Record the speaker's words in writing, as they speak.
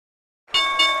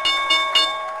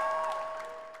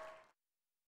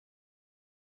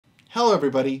Hello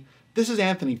everybody, this is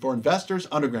Anthony for Investors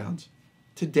Underground.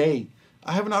 Today,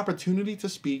 I have an opportunity to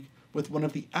speak with one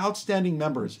of the outstanding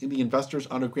members in the Investors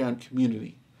Underground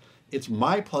community. It's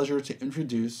my pleasure to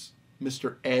introduce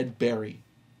Mr. Ed Berry.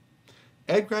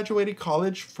 Ed graduated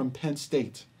college from Penn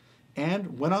State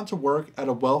and went on to work at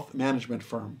a wealth management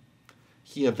firm.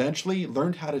 He eventually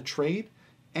learned how to trade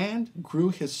and grew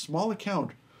his small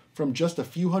account from just a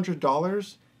few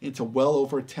 $100s into well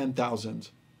over 10,000.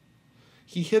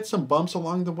 He hit some bumps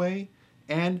along the way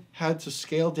and had to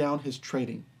scale down his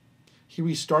trading. He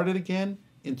restarted again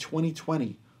in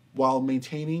 2020 while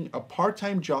maintaining a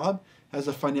part-time job as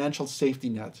a financial safety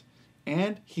net,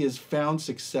 and he has found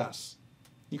success.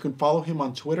 You can follow him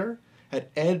on Twitter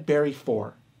at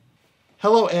edberry4.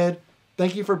 Hello, Ed.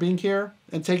 Thank you for being here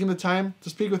and taking the time to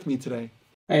speak with me today.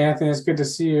 Hey, Anthony, it's good to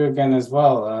see you again as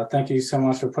well. Thank you so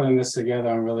much for putting this together.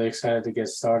 I'm really excited to get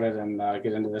started and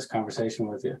get into this conversation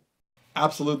with you.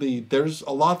 Absolutely. There's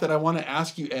a lot that I want to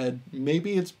ask you, Ed.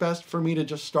 Maybe it's best for me to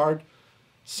just start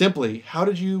simply. How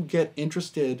did you get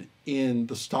interested in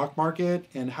the stock market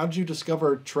and how did you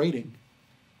discover trading?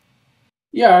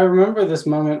 Yeah, I remember this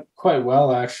moment quite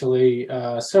well, actually.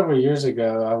 Several years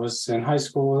ago, I was in high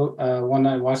school one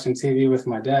night watching TV with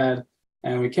my dad,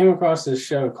 and we came across this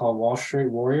show called Wall Street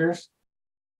Warriors.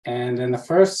 And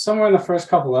somewhere in the first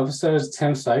couple episodes,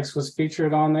 Tim Sykes was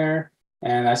featured on there.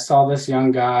 And I saw this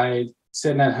young guy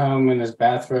sitting at home in his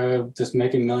bathrobe, just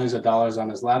making millions of dollars on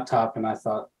his laptop. And I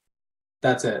thought,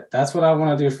 that's it. That's what I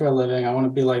want to do for a living. I want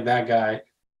to be like that guy.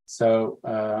 So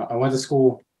I went to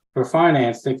school for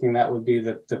finance, thinking that would be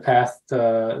the path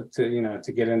to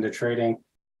get into trading.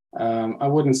 I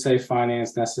wouldn't say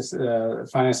finance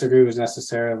degree was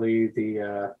necessarily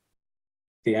the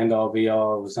end all be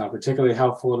all. It was not particularly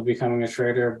helpful to becoming a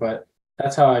trader, but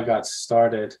that's how I got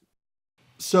started.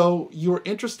 So you were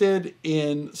interested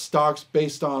in stocks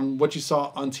based on what you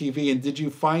saw on TV, and did you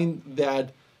find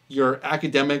that your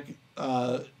academic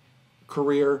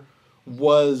career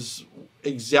was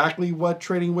exactly what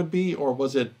trading would be, or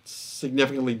was it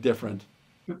significantly different?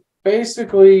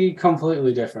 Basically,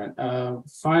 completely different.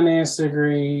 Finance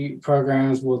degree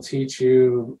programs will teach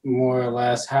you more or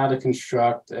less how to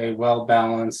construct a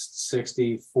well-balanced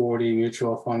 60-40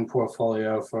 mutual fund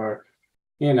portfolio for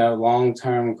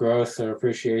long-term growth or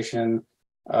appreciation,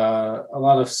 a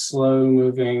lot of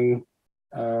slow-moving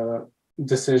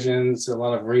decisions, a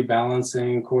lot of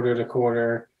rebalancing quarter to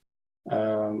quarter.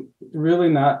 Really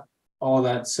not all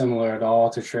that similar at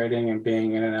all to trading and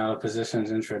being in and out of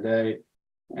positions intraday.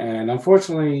 And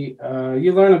unfortunately,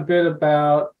 you learn a bit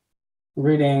about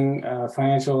reading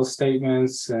financial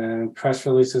statements and press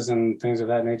releases and things of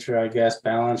that nature, I guess,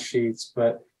 balance sheets,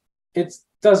 but it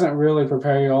doesn't really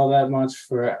prepare you all that much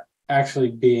for actually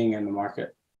being in the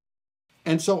market.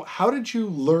 And so how did you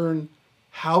learn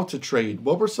how to trade?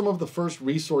 What were some of the first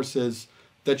resources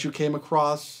that you came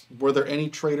across? Were there any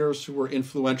traders who were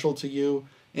influential to you?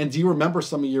 And do you remember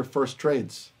some of your first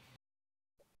trades?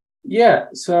 Yeah,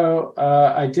 so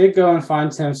I did go and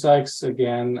find Tim Sykes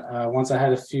again once I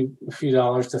had a few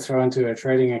dollars to throw into a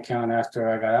trading account after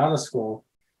I got out of school.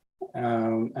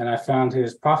 And I found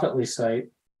his Profitly site.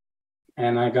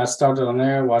 And I got started on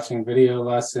there watching video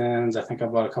lessons. I think I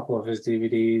bought a couple of his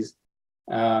DVDs.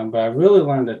 But I really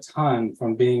learned a ton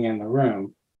from being in the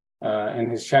room, in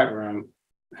his chat room.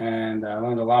 And I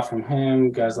learned a lot from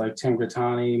him. Guys like Tim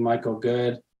Grittani, Michael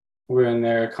Good were in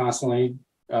there constantly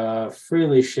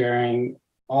freely sharing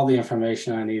all the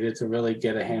information I needed to really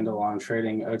get a handle on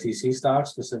trading OTC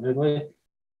stocks specifically.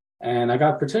 And I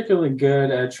got particularly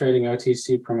good at trading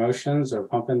OTC promotions, or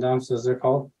pump and dumps as they're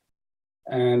called.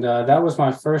 And that was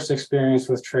my first experience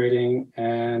with trading,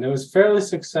 and it was fairly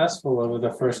successful over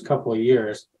the first couple of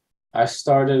years. I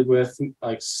started with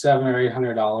like $700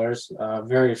 or $800,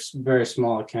 very, very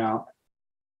small account.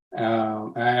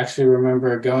 I actually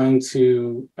remember going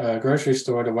to a grocery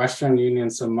store to Western Union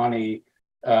some money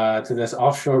to this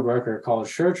offshore broker called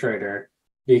SureTrader,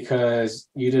 because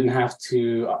you didn't have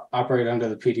to operate under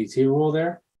the PDT rule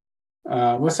there.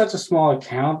 With such a small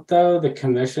account, though, the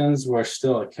commissions were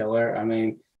still a killer. I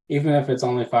mean, even if it's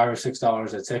only $5 or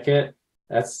 $6 a ticket,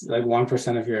 that's like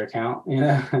 1% of your account,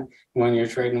 when you're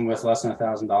trading with less than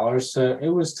 $1,000. So it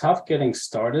was tough getting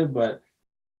started, but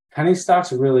penny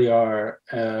stocks really are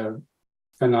a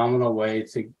phenomenal way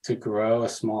to grow a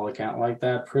small account like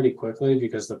that pretty quickly,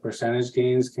 because the percentage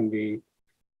gains can be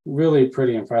really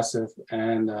pretty impressive.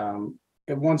 And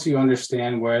once you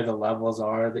understand where the levels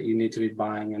are that you need to be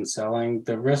buying and selling,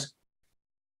 the risk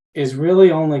is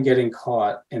really only getting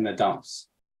caught in the dumps.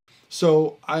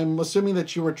 So I'm assuming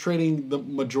that you were trading the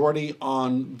majority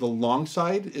on the long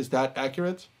side. Is that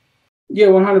accurate? Yeah,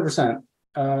 100%.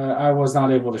 I was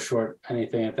not able to short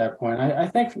anything at that point. I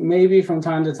think maybe from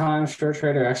time to time, Short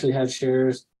Trader actually had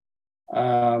shares.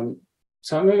 Um,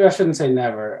 so maybe I shouldn't say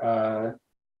never.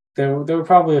 There were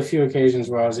probably a few occasions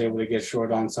where I was able to get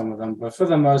short on some of them, but for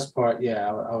the most part, yeah,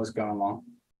 I was going long.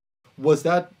 Was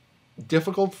that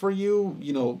difficult for you,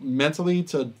 mentally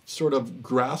to sort of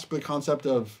grasp the concept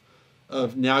of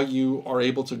now you are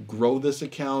able to grow this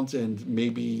account and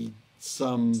maybe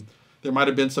there might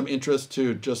have been some interest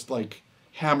to just like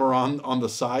hammer on the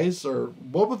size, or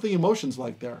what were the emotions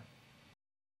like there?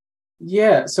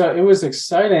 Yeah, so it was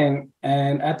exciting.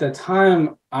 And at the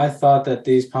time, I thought that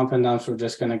these pump and dumps were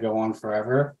just going to go on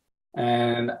forever.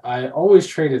 And I always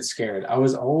traded scared. I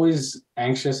was always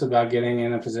anxious about getting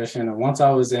in a position. And once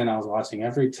I was in, I was watching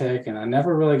every tick and I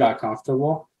never really got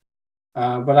comfortable.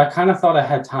 But I kind of thought I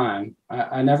had time.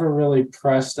 I never really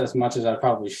pressed as much as I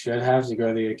probably should have to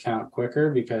grow the account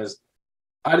quicker because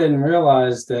I didn't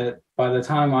realize that by the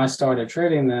time I started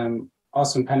trading them,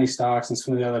 Awesome Penny Stocks and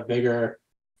some of the other bigger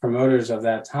promoters of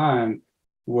that time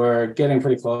were getting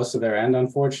pretty close to their end,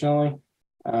 unfortunately.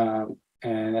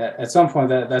 And at some point,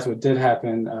 that's what did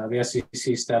happen. The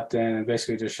SEC stepped in and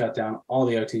basically just shut down all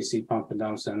the OTC pump and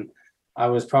dumps. And I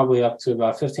was probably up to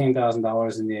about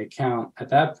 $15,000 in the account at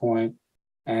that point.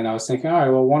 And I was thinking, all right,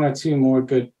 well, one or two more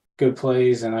good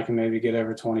plays, and I can maybe get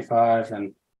over 25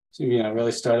 and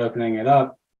really start opening it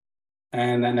up.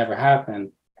 And that never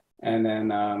happened. And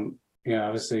then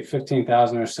obviously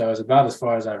 15,000 or so is about as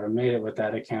far as I ever made it with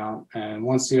that account. And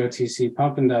once the OTC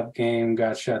pump and dump game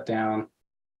got shut down,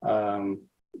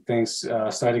 things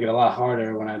started to get a lot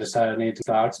harder when I decided I needed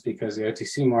stocks because the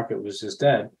OTC market was just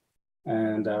dead.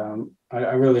 And I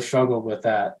really struggled with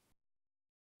that.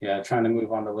 Yeah, trying to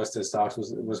move on to listed stocks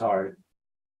was hard.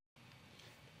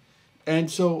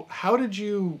 And so how did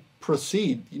you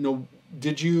proceed?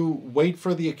 Did you wait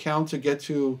for the account to get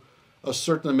to a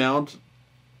certain amount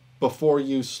before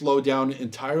you slow down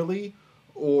entirely,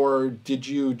 or did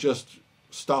you just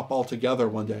stop altogether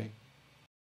one day?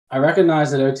 I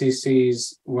recognize that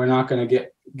OTCs were not going to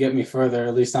get me further,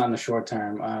 at least not in the short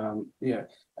term.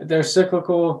 They're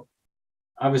cyclical.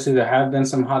 Obviously, there have been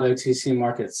some hot OTC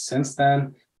markets since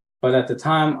then, but at the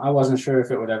time, I wasn't sure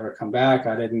if it would ever come back.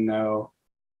 I didn't know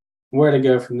where to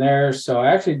go from there. So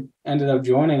I actually ended up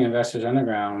joining Investors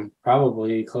Underground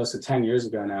probably close to 10 years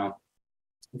ago now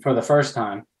for the first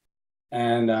time.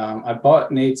 And I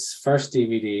bought Nate's first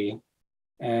DVD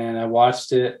and I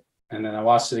watched it, and then I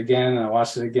watched it again and I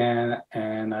watched it again,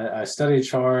 and I studied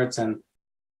charts, and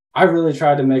I really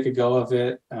tried to make a go of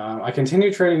it. I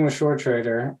continued trading with Short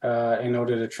Trader in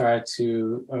order to try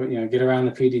to get around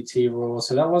the PDT rule.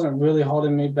 So that wasn't really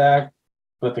holding me back,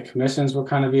 but the commissions were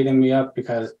kind of eating me up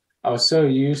because I was so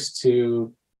used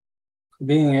to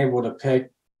being able to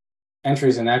pick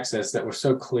entries and exits that were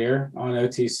so clear on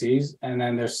OTCs. And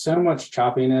then there's so much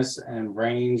choppiness and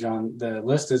range on the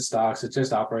listed stocks. It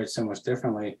just operates so much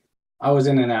differently. I was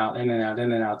in and out, in and out,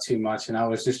 in and out too much. And I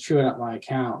was just chewing up my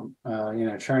account,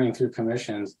 churning through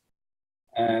commissions.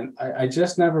 And I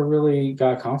just never really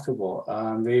got comfortable.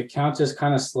 The account just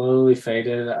kind of slowly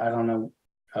faded. I don't know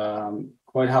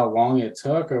quite how long it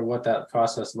took or what that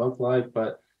process looked like,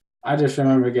 but I just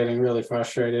remember getting really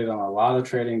frustrated on a lot of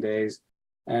trading days,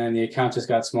 and the account just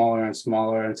got smaller and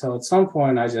smaller until at some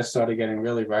point I just started getting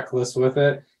really reckless with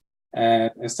it.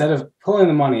 And instead of pulling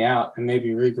the money out and maybe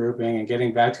regrouping and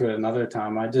getting back to it another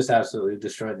time, I just absolutely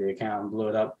destroyed the account and blew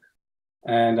it up.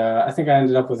 And I think I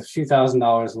ended up with a few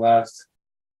 $1,000s left,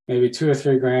 maybe 2 or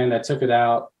 3 grand. I took it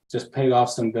out, just paid off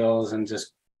some bills, and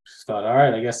just thought, all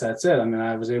right, I guess that's it. I mean,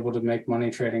 I was able to make money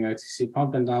trading OTC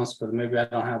pump and dumps, but maybe I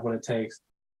don't have what it takes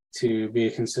to be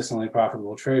a consistently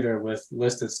profitable trader with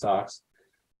listed stocks.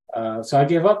 So I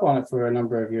gave up on it for a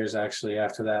number of years actually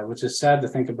after that, which is sad to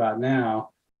think about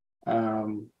now.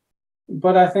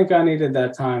 But I think I needed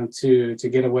that time to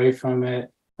get away from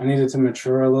it. I needed to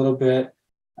mature a little bit,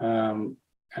 and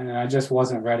I just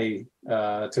wasn't ready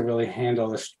to really handle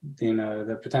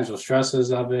the potential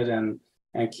stresses of it,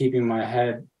 and keeping my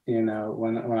head.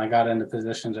 When I got into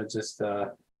positions, I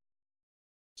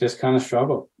just kind of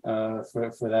struggled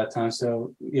for that time.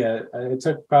 So yeah, it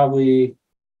took probably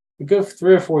a good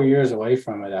 3 or 4 years away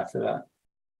from it after that.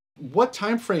 What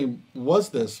time frame was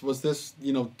this? Was this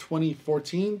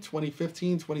 2014,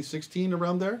 2015, 2016,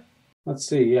 around there? Let's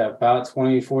see. Yeah, about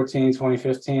 2014,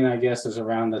 2015, I guess, is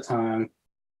around the time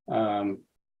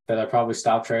that I probably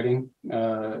stopped trading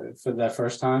for that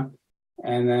first time.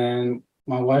 And then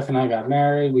my wife and I got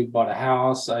married. We bought a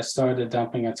house. I started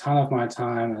dumping a ton of my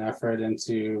time and effort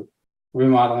into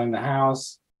remodeling the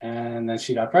house. And then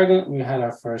she got pregnant. We had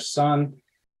our first son.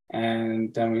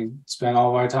 And then we spent all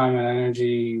of our time and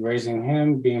energy raising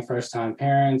him, being first time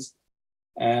parents.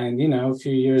 And, a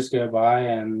few years go by,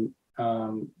 and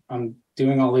I'm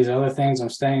doing all these other things. I'm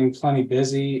staying plenty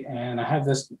busy. And I have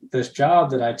this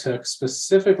job that I took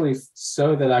specifically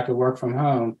so that I could work from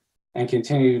home and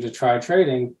continue to try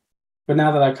trading. But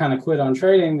now that I kind of quit on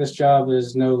trading, this job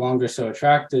is no longer so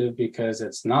attractive because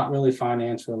it's not really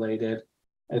finance related.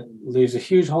 It leaves a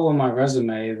huge hole in my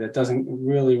resume that doesn't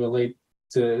really relate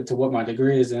to what my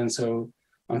degree is in. So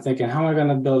I'm thinking, how am I going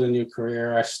to build a new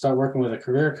career? I start working with a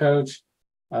career coach,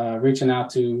 reaching out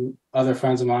to other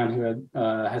friends of mine who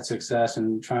had success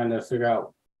and trying to figure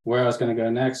out where I was going to go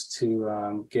next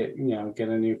to get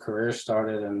a new career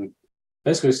started and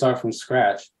basically start from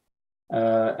scratch.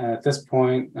 And at this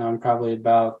point, I'm probably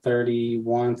about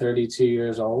 31, 32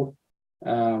 years old.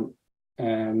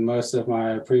 And most of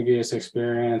my previous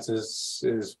experience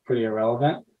is pretty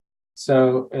irrelevant.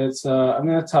 So I'm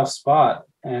in a tough spot.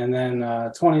 And then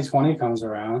 2020 comes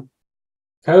around,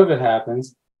 COVID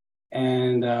happens,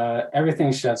 and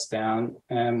everything shuts down.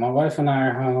 And my wife and I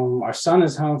are home. Our son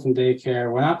is home from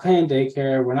daycare. We're not paying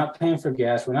daycare. We're not paying for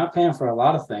gas. We're not paying for a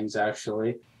lot of things,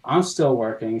 actually. I'm still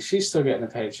working. She's still getting a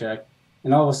paycheck.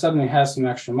 And all of a sudden, we have some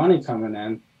extra money coming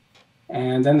in.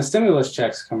 And then the stimulus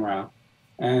checks come around.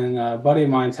 And a buddy of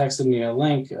mine texted me a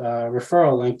link,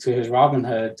 referral link to his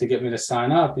Robinhood to get me to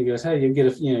sign up. He goes, "Hey, you get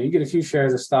a few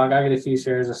shares of stock. I get a few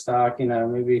shares of stock.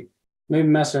 Maybe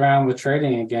mess around with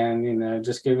trading again.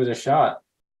 Just give it a shot."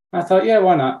 I thought, yeah,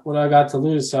 why not? What I got to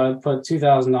lose? So I put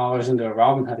 $2,000 into a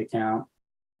Robinhood account,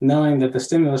 knowing that the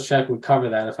stimulus check would cover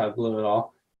that if I blew it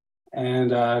all.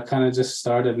 And kind of just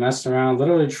started messing around,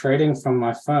 literally trading from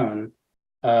my phone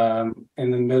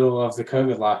in the middle of the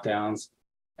COVID lockdowns.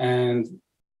 And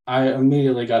I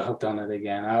immediately got hooked on it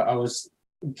again. I was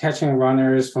catching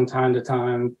runners from time to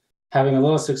time, having a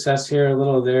little success here, a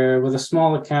little there with a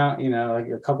small account, like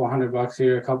a couple $100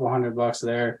 here, a couple $100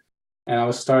 there. And I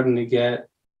was starting to get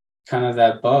kind of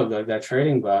that bug, like that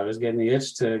trading bug. I was getting the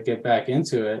itch to get back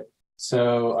into it.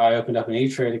 So I opened up an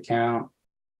E-Trade account,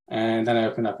 and then I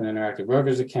opened up an Interactive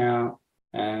Brokers account,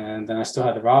 and then I still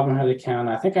had the Robinhood account.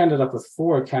 I think I ended up with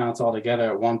 4 accounts altogether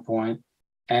at one point.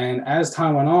 And as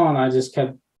time went on, I just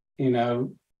kept,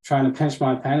 trying to pinch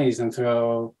my pennies and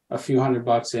throw a few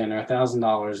 $100 in or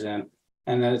 $1,000 in.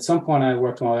 And then at some point, I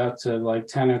worked my way up to like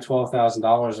 $10,000 or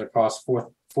 $12,000 across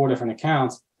four different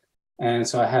accounts. And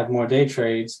so I had more day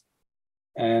trades,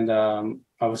 and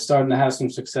I was starting to have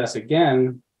some success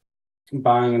again,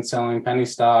 buying and selling penny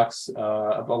stocks,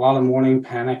 a lot of morning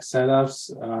panic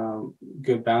setups,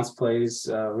 good bounce plays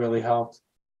really helped.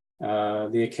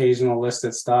 The occasional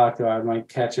listed stock, though, I might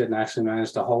catch it and actually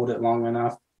manage to hold it long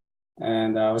enough.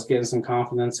 And I was getting some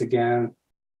confidence again.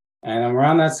 And I'm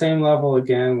around that same level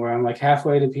again, where I'm like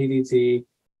halfway to PDT.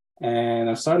 And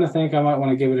I'm starting to think I might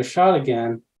want to give it a shot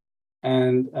again.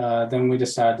 And then we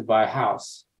decided to buy a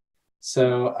house.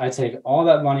 So I take all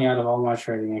that money out of all my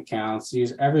trading accounts,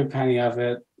 use every penny of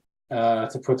it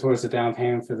to put towards the down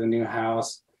payment for the new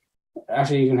house.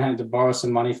 Actually, even had to borrow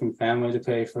some money from family to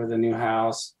pay for the new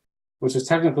house, which is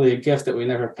technically a gift that we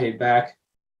never paid back.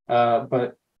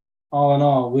 But all in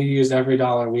all, we used every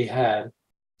dollar we had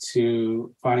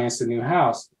to finance the new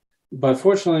house. But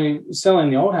fortunately, selling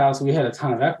the old house, we had a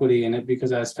ton of equity in it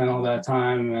because I spent all that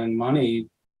time and money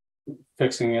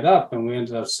fixing it up, and we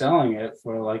ended up selling it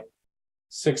for like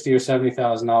 $60,000 or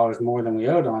 $70,000 more than we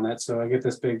owed on it. So I get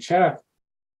this big check,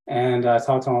 and I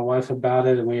talked to my wife about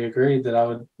it, and we agreed that I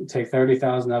would take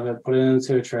 30,000 of it, put it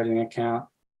into a trading account,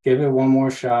 give it one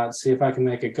more shot, see if I can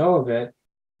make a go of it.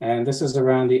 And this is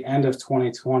around the end of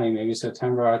 2020, maybe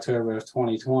September, October of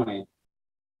 2020.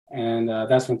 And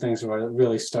that's when things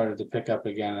really started to pick up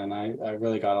again. And I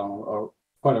really got on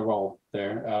quite a roll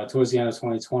there towards the end of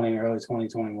 2020, early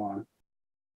 2021.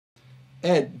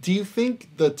 Ed, do you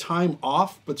think the time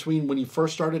off between when you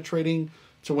first started trading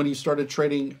to when you started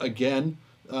trading again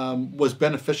was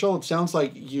beneficial? It sounds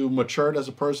like you matured as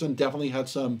a person, definitely had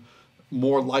some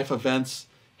more life events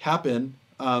happen,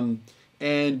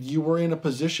 and you were in a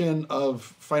position of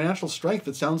financial strength.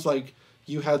 It sounds like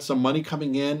you had some money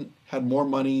coming in, had more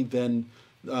money than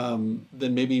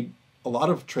maybe a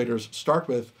lot of traders start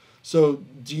with. So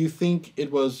do you think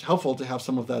it was helpful to have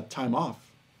some of that time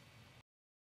off?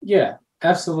 Yeah,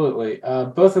 absolutely.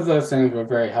 Both of those things were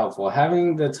very helpful.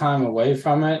 Having the time away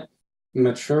from it,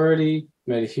 maturity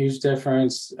made a huge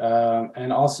difference.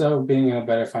 And also being in a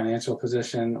better financial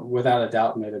position, without a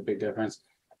doubt, made a big difference.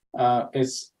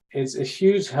 It's a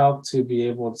huge help to be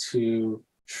able to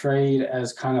trade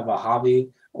as kind of a hobby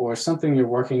or something you're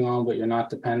working on, but you're not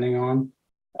depending on.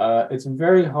 It's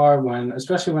very hard when,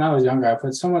 especially when I was younger, I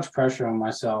put so much pressure on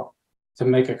myself to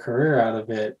make a career out of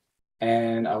it.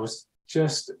 And I was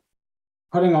just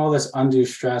putting all this undue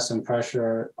stress and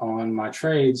pressure on my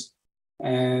trades.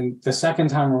 And the second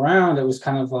time around, it was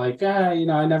kind of like, I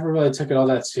never really took it all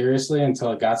that seriously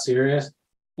until it got serious.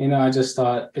 I just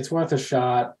thought it's worth a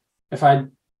shot. If I,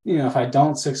 if I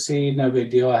don't succeed, no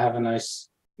big deal. I have a nice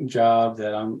job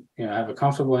that I have a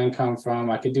comfortable income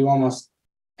from. I could do almost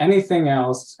anything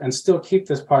else and still keep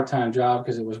this part-time job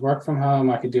because it was work from home.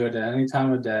 I could do it at any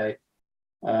time of day.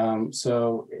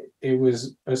 So it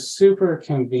was a super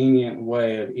convenient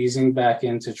way of easing back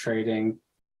into trading,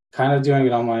 kind of doing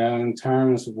it on my own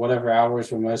terms, whatever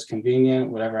hours were most convenient,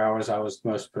 whatever hours I was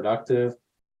most productive.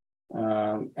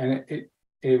 And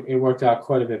it worked out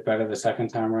quite a bit better the second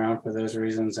time around for those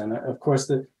reasons. And of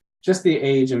course, just the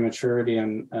age and maturity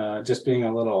and just being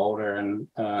a little older and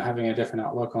having a different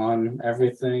outlook on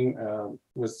everything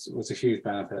was a huge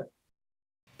benefit.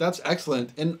 That's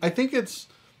excellent. And I think it's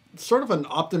sort of an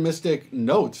optimistic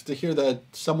note to hear that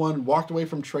someone walked away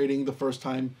from trading the first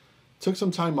time, took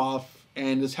some time off,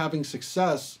 and is having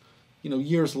success,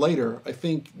 years later. I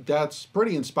think that's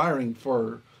pretty inspiring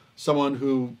for someone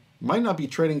who might not be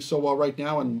trading so well right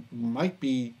now and might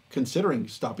be considering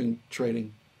stopping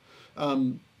trading.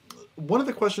 One of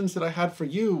the questions that I had for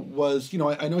you was,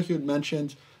 I know you had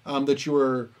mentioned that you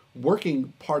were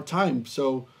working part-time.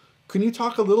 So can you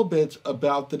talk a little bit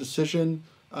about the decision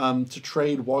to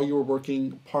trade while you were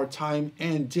working part-time?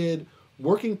 And did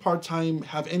working part-time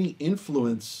have any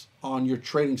influence on your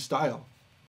trading style?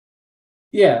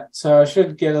 Yeah, so I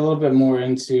should get a little bit more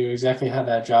into exactly how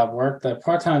that job worked. That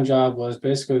part-time job was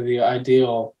basically the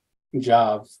ideal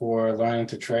job for learning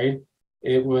to trade.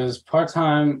 It was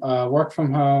part-time, work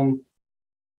from home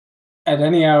at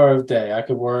any hour of day. I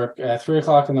could work at 3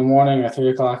 o'clock in the morning or 3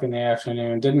 o'clock in the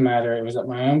afternoon. Didn't matter. It was at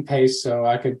my own pace, so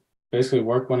I could basically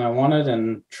work when I wanted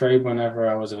and trade whenever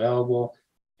I was available.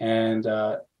 And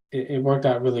it worked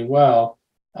out really well.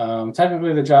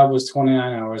 Technically, the job was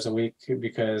 29 hours a week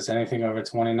because anything over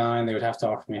 29, they would have to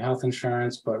offer me health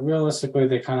insurance. But realistically,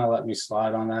 they kind of let me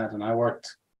slide on that. And I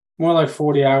worked more like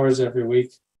 40 hours every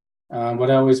week, but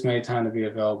I always made time to be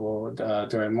available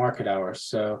during market hours.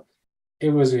 So it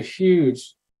was a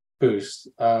huge boost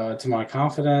to my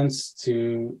confidence,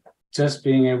 to just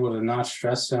being able to not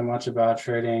stress so much about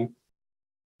trading.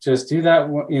 Just do that,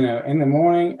 in the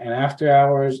morning and after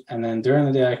hours, and then during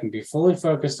the day, I can be fully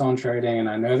focused on trading, and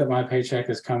I know that my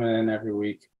paycheck is coming in every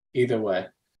week, either way.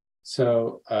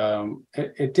 So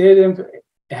it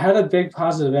had a big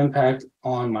positive impact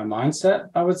on my mindset.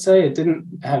 I would say it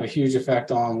didn't have a huge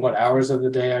effect on what hours of the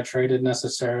day I traded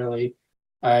necessarily.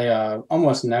 I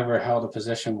almost never held a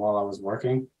position while I was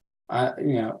working.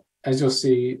 As you'll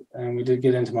see, and we did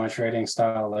get into my trading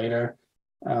style later.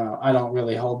 I don't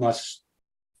really hold much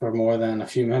for more than a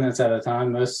few minutes at a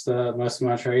time, most of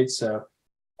my trades. So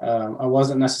I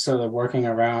wasn't necessarily working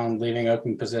around leaving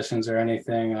open positions or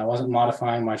anything. I wasn't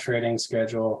modifying my trading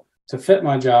schedule to fit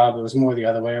my job. It was more the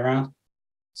other way around.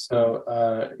 So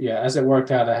as it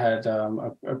worked out, I had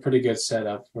a pretty good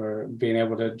setup for being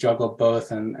able to juggle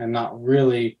both and not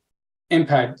really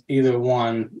impact either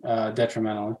one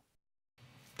detrimentally.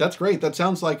 That's great. That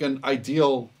sounds like an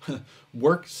ideal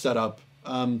work setup.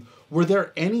 Were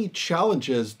there any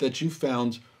challenges that you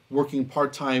found working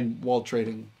part-time while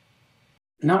trading?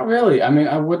 Not really. I mean,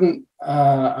 I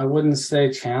wouldn't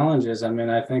say challenges. I mean,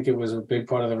 I think it was a big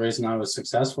part of the reason I was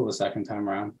successful the second time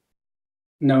around,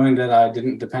 knowing that I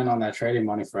didn't depend on that trading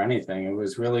money for anything. It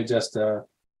was really just a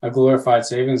glorified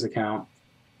savings account.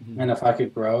 Mhm. And if I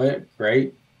could grow it,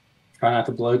 great. Try not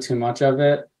to blow too much of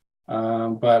it.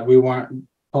 But we weren't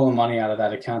pulling money out of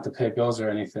that account to pay bills or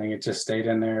anything. It just stayed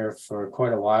in there for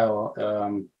quite a while.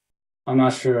 I'm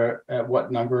not sure at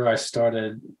what number I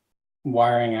started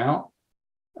wiring out,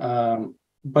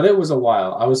 but it was a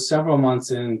while. I was several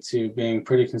months into being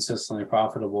pretty consistently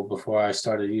profitable before I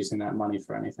started using that money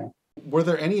for anything. Were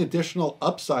there any additional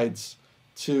upsides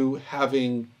to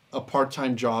having a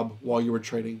part-time job while you were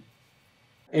trading?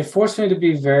 It forced me to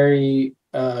be very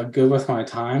good with my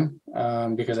time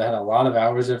because I had a lot of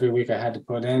hours every week I had to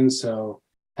put in. So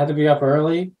had to be up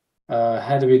early,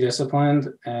 had to be disciplined,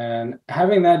 and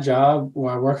having that job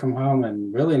where I work from home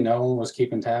and really no one was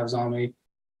keeping tabs on me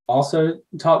also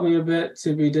taught me a bit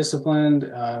to be disciplined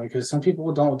because some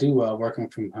people don't do well working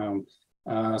from home.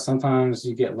 Sometimes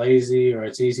you get lazy or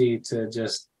it's easy to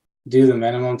just do the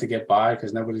minimum to get by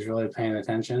because nobody's really paying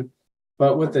attention.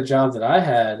 But with the job that I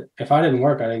had, if I didn't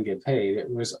work, I didn't get paid. It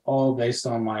was all based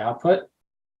on my output.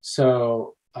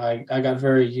 So I got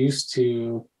very used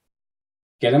to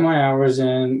getting my hours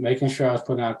in, making sure I was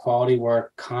putting out quality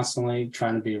work constantly,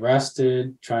 trying to be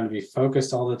rested, trying to be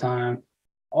focused all the time.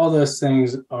 All those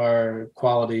things are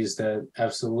qualities that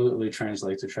absolutely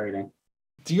translate to trading.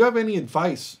 Do you have any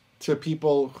advice to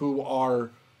people who are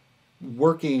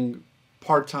working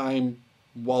part time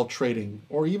while trading,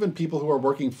 or even people who are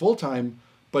working full time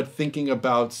but thinking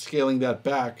about scaling that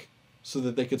back so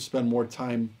that they could spend more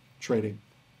time trading?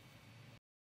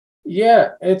 Yeah,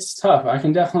 it's tough. I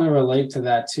can definitely relate to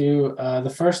that too.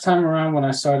 The first time around when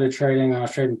I started trading, I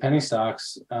was trading penny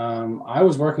stocks. I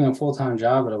was working a full-time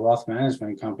job at a wealth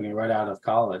management company right out of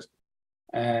college.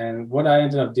 And what I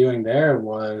ended up doing there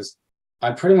was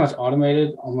I pretty much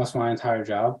automated almost my entire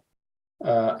job.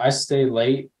 I stayed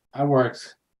late. I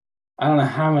worked, I don't know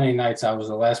how many nights I was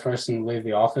the last person to leave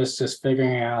the office, just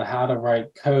figuring out how to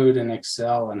write code in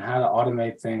Excel and how to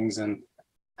automate things and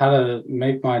how to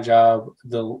make my job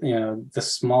the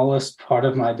smallest part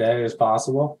of my day as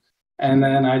possible. And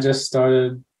then I just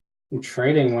started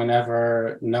trading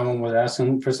whenever no one was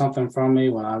asking for something from me.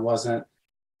 When I wasn't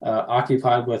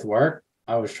occupied with work,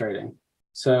 I was trading.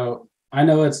 So I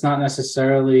know it's not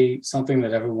necessarily something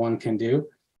that everyone can do,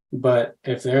 but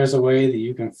if there's a way that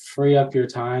you can free up your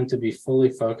time to be fully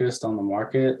focused on the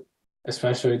market,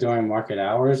 especially during market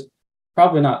hours,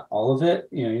 probably not all of it.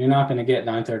 You're not going to get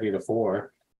 9:30 to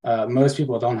 4. Most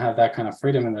people don't have that kind of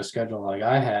freedom in their schedule like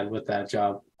I had with that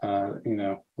job,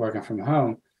 working from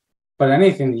home. But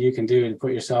anything that you can do to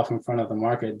put yourself in front of the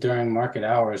market during market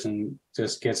hours and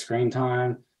just get screen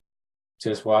time,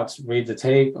 just read the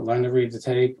tape, learn to read the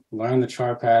tape, learn the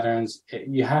chart patterns.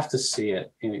 You have to see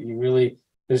it. You really,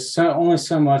 there's only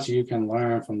so much you can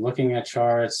learn from looking at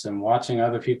charts and watching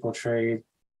other people trade.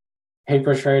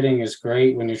 Paper trading is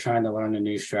great when you're trying to learn a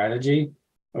new strategy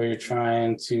or you're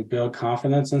trying to build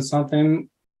confidence in something.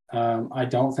 I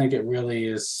don't think it really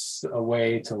is a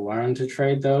way to learn to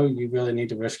trade, though. You really need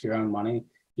to risk your own money.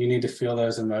 You need to feel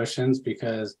those emotions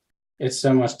because it's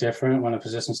so much different when a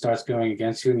position starts going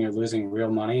against you and you're losing real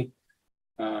money.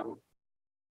 Um,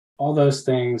 all those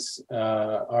things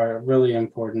are really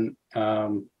important.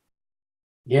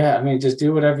 Yeah, I mean, just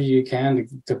do whatever you can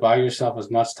to buy yourself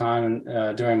as much time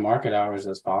during market hours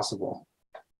as possible.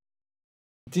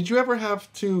 Did you ever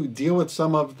have to deal with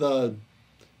some of the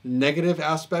negative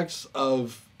aspects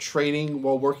of trading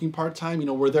while working part time?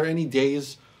 Were there any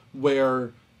days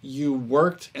where you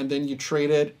worked and then you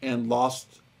traded and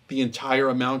lost the entire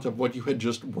amount of what you had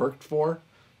just worked for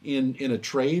in a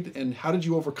trade? And how did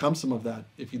you overcome some of that,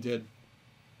 if you did?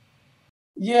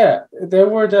 Yeah, there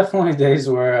were definitely days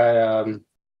where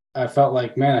I felt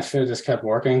like, man, I should have just kept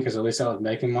working because at least I was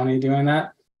making money doing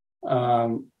that.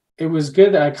 Um, it was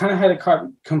good that I kind of had it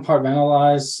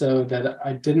compartmentalized so that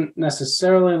I didn't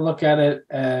necessarily look at it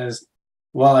as,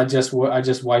 well, I just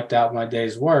wiped out my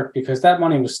day's work because that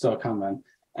money was still coming,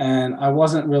 and I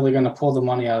wasn't really going to pull the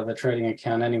money out of the trading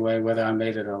account anyway, whether I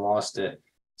made it or lost it.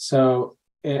 So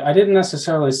I didn't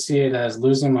necessarily see it as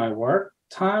losing my work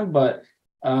time, but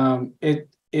it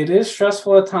is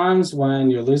stressful at times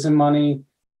when you're losing money,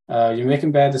 you're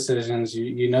making bad decisions.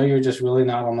 You know you're just really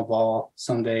not on the ball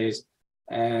some days,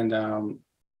 and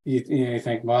you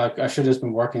think, well, I should have just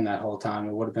been working that whole time.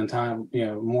 It would have been time,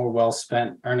 more well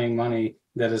spent earning money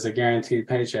that is a guaranteed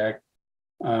paycheck.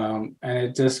 And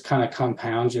it just kind of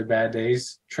compounds your bad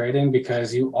days trading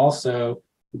because you also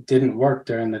didn't work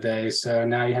during the day. So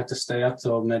now you have to stay up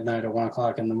till midnight or 1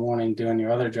 o'clock in the morning doing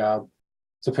your other job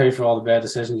to pay for all the bad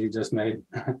decisions you just made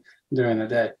during the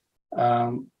day.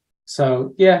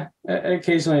 So yeah,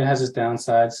 occasionally it has its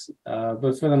downsides,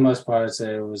 but for the most part, I'd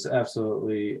say it was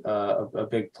absolutely a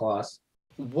big plus.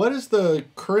 What is the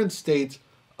current state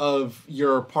of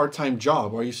your part-time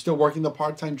job? Are you still working the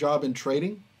part-time job in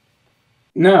trading?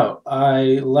 No,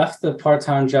 I left the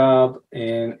part-time job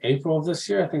in April of this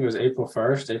year. I think it was April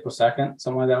 1st, April 2nd,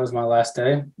 something like that was my last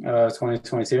day,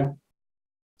 2022.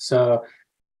 So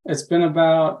it's been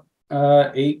about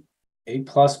eight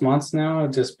plus months now.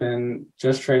 I've just been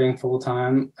trading full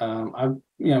time. I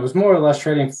was more or less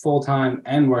trading full time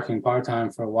and working part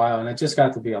time for a while, and it just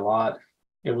got to be a lot.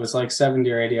 It was like 70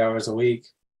 or 80 hours a week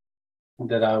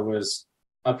that I was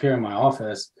up here in my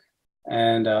office.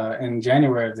 And in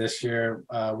January of this year,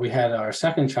 we had our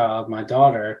second child, my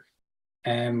daughter,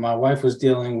 and my wife was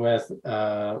dealing with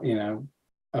a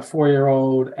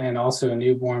 4-year-old and also a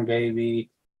newborn baby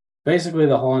basically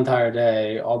the whole entire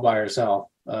day all by herself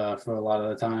for a lot of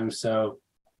the time. So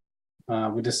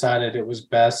we decided it was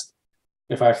best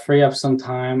if I free up some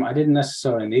time. I didn't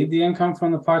necessarily need the income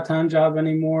from the part-time job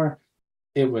anymore.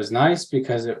 It was nice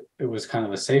because it was kind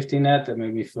of a safety net that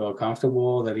made me feel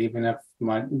comfortable that even if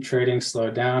my trading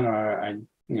slowed down or I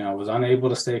was unable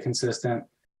to stay consistent,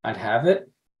 I'd have it.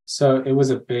 So it was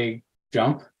a big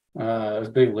jump. It was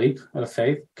a big leap of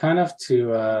faith, kind of,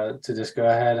 to just go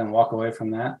ahead and walk away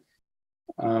from that.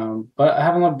 But I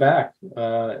haven't looked back.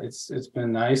 It's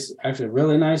been nice, actually,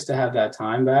 really nice to have that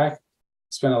time back.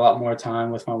 Spend a lot more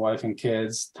time with my wife and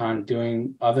kids, time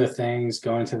doing other things,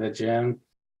 going to the gym,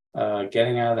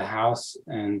 getting out of the house,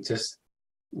 and just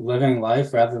living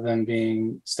life rather than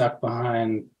being stuck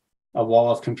behind a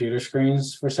wall of computer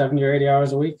screens for 70 or 80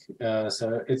 hours a week.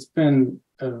 So it's been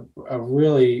a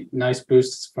really nice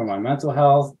boost for my mental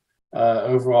health,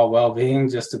 overall well-being,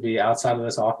 just to be outside of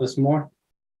this office more.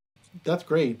 That's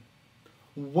great.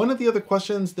 One of the other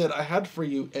questions that I had for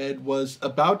you, Ed, was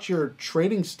about your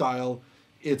trading style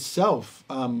itself.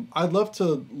 I'd love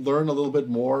to learn a little bit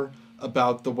more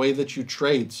about the way that you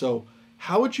trade. So,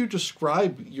 how would you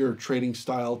describe your trading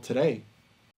style today?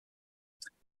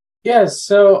 Yeah,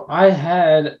 so I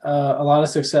had a lot of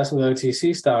success with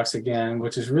OTC stocks again,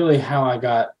 which is really how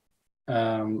I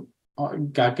um,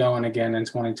 got going again in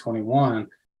 2021.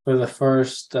 For the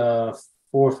first 4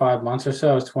 or 5 months or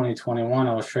so of 2021,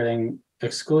 I was trading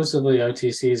exclusively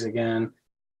OTCs again.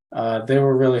 They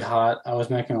were really hot. I was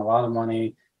making a lot of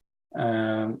money,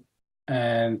 um,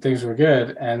 and things were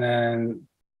good. And then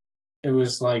it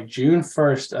was like June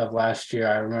 1st of last year.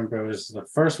 I remember it was the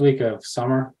first week of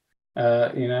summer,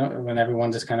 when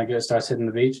everyone just kind of starts hitting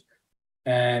the beach.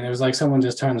 And it was like someone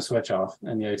just turned the switch off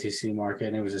in the OTC market,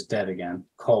 and it was just dead again,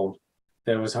 cold.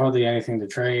 There was hardly anything to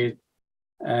trade.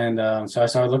 And so I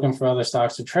started looking for other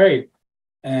stocks to trade.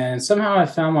 And somehow I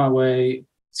found my way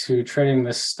to trading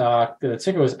this stock. The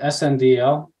ticker was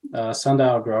SNDL,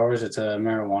 Sundial Growers. It's a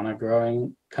marijuana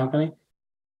growing company.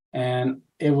 And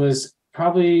it was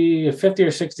probably a 50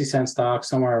 or 60 cent stock,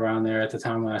 somewhere around there at the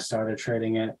time when I started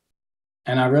trading it.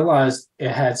 And I realized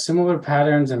it had similar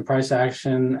patterns and price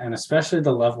action, and especially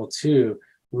the level two,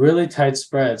 really tight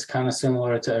spreads, kind of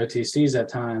similar to OTCs at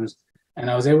times.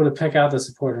 And I was able to pick out the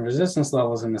support and resistance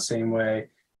levels in the same way.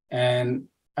 And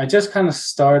I just kind of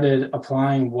started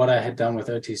applying what I had done with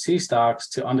OTC stocks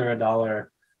to under $1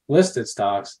 listed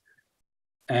stocks.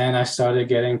 And I started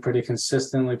getting pretty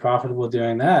consistently profitable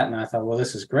doing that. And I thought, well,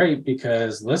 this is great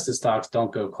because listed stocks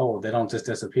don't go cold. They don't just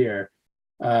disappear.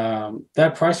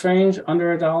 That price range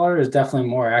under $1 is definitely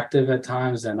more active at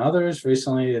times than others.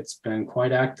 Recently, it's been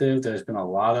quite active. There's been a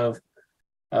lot of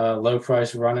low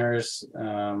price runners,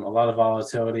 a lot of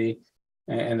volatility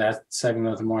in that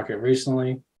segment of the market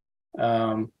recently.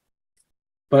 But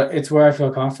it's where I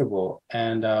feel comfortable,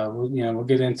 and we'll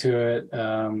get into it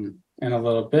in a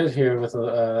little bit here with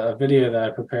a video that I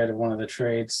prepared of one of the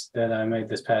trades that I made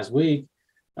this past week.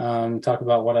 Talk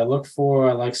about what I look for.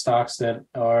 I like stocks that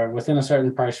are within a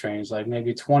certain price range, like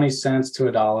maybe 20 cents to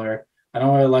 $1. I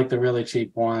don't really like the really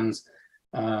cheap ones.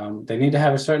 They need to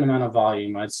have a certain amount of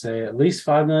volume. I'd say at least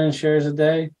 5 million shares a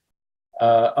day.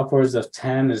 Upwards of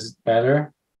 10 is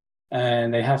better.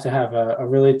 And they have to have a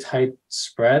really tight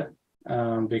spread,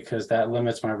 because that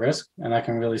limits my risk. And I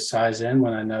can really size in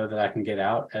when I know that I can get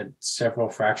out at several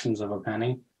fractions of a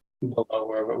penny below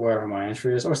wherever my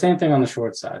entry is. Or same thing on the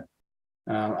short side.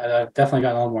 I've definitely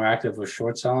gotten a little more active with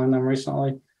short selling them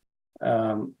recently.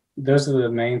 Those are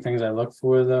the main things I look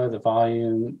for, though: the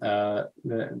volume,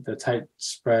 the tight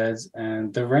spreads,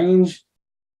 and the range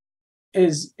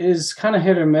is kind of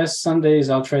hit or miss. Some days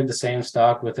I'll trade the same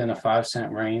stock within a 5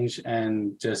 cent range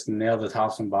and just nail the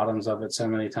tops and bottoms of it so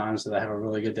many times that I have a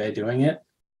really good day doing it.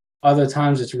 Other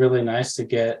times it's really nice to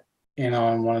get in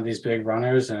on one of these big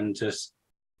runners and just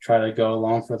try to go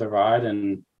along for the ride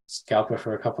and scalp it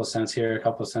for a couple of cents here, a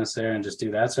couple of cents there, and just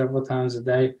do that several times a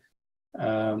day.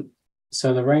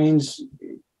 So the range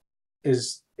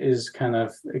is kind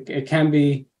of, it can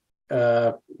be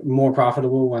more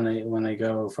profitable when they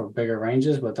go for bigger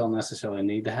ranges, but don't necessarily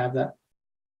need to have that.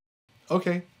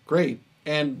 Okay, great.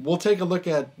 And we'll take a look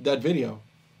at that video.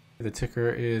 The ticker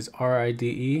is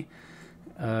RIDE.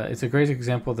 It's a great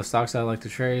example of the stocks I like to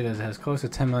trade, as it has close to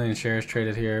 10 million shares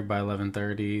traded here by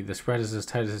 11:30. The spread is as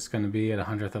tight as it's going to be at a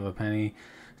hundredth of a penny.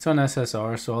 It's on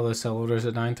SSR, so all those sell orders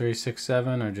at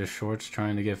 9367 are just shorts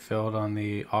trying to get filled on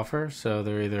the offer. So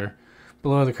they're either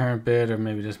below the current bid or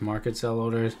maybe just market sell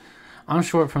orders. I'm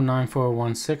short from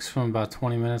 9416 from about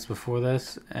 20 minutes before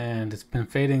this, and it's been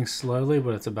fading slowly,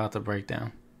 but it's about to break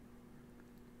down.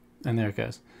 And there it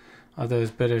goes.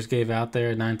 Those bidders gave out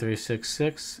there at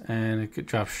 9366, and it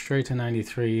dropped straight to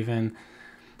 93 even.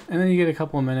 And then you get a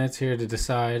couple of minutes here to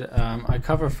decide. I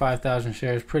cover 5,000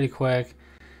 shares pretty quick,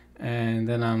 and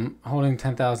then I'm holding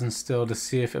 10,000 still to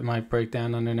see if it might break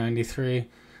down under 93.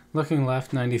 Looking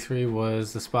left, 93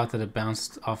 was the spot that it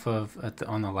bounced off of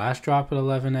on the last drop at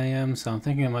 11 a.m. So I'm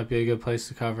thinking it might be a good place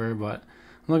to cover, but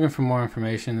I'm looking for more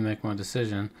information to make my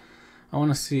decision. I want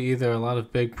to see either a lot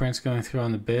of big prints going through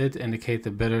on the bid to indicate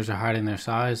the bidders are hiding their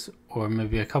size, or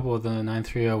maybe a couple of the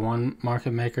 9301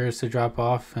 market makers to drop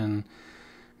off and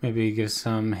maybe give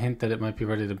some hint that it might be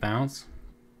ready to bounce.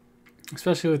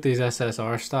 Especially with these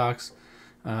SSR stocks,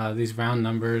 these round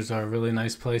numbers are really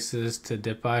nice places to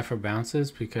dip by for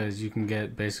bounces because you can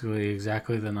get basically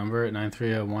exactly the number at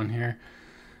 9301 here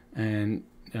and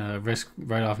risk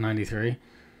right off 93.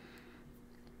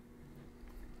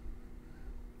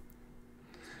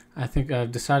 I think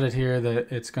I've decided here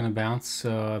that it's going to bounce,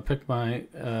 so I picked my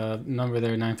number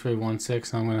there,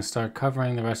 9316, and I'm going to start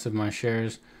covering the rest of my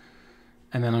shares,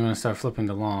 and then I'm going to start flipping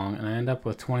to long, and I end up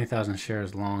with 20,000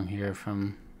 shares long here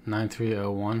from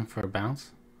 9301 for a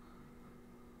bounce.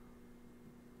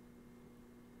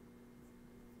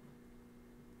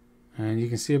 And you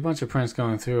can see a bunch of prints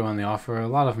going through on the offer. A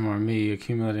lot of them are me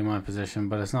accumulating my position,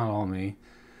 but it's not all me.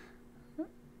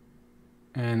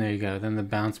 And there you go. Then the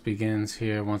bounce begins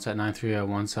here. Once that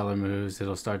 9301 seller moves,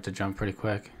 it'll start to jump pretty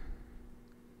quick.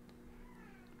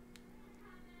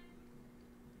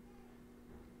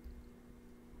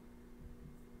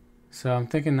 So I'm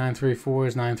thinking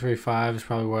 934s, 935 is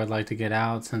probably where I'd like to get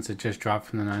out since it just dropped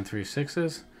from the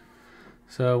 936s.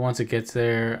 So once it gets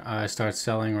there, I start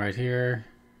selling right here.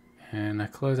 And I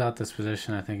close out this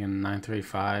position, I think, in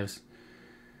 935s.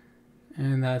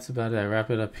 And that's about it. I wrap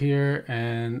it up here,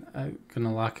 and I'm going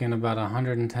to lock in about a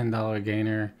 $110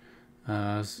 gainer.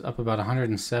 It's up about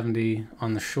 170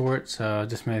 on the short, so I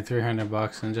just made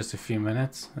 $300 in just a few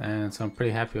minutes, and so I'm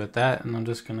pretty happy with that. And I'm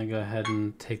just going to go ahead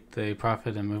and take the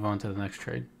profit and move on to the next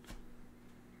trade.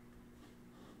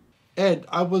 Ed,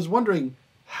 I was wondering,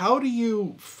 how do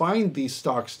you find these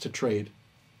stocks to trade?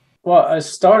 Well, I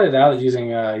started out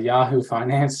using a Yahoo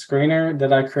Finance screener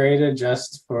that I created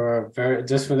just for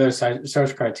their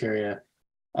search criteria.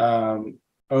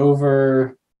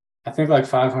 Over, I think, like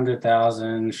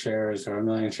 500,000 shares or 1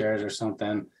 million shares or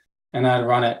something, and I'd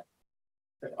run it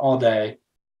all day,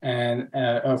 and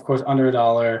of course under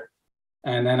 $1.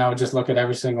 And then I would just look at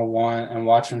every single one and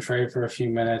watch them trade for a few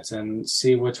minutes and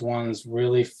see which ones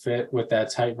really fit with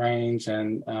that tight range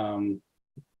and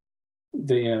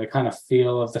the kind of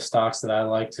feel of the stocks that I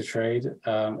like to trade.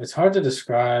 It's hard to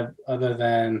describe other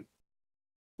than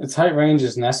the tight range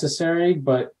is necessary,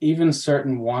 but even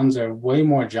certain ones are way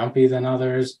more jumpy than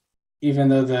others. Even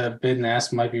though the bid and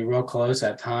ask might be real close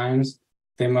at times,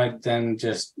 they might then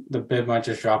the bid might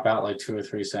just drop out like 2 or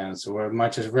 3 cents, or it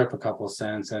might just rip a couple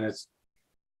cents. And it's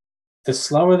the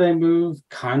slower they move,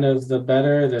 kind of the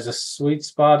better. There's a sweet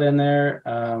spot in there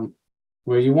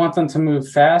where you want them to move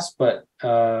fast, but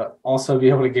also be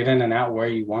able to get in and out where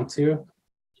you want to.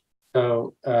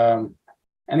 So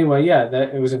anyway, yeah,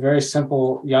 it was a very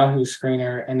simple Yahoo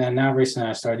screener. And then now recently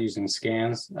I started using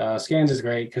Scans. Scans is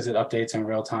great because it updates in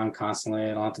real time constantly.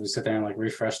 I don't have to sit there and like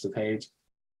refresh the page.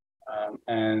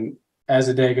 And as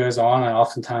the day goes on, I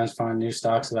oftentimes find new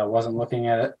stocks that I wasn't looking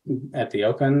at the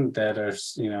open that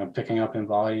are, picking up in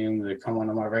volume, that come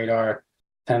onto my radar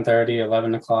 10:30,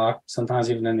 11 o'clock,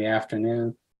 sometimes even in the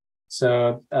afternoon.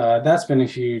 So that's been a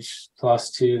huge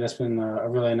plus too. That's been a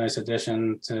really nice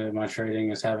addition to my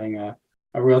trading, is having a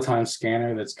real-time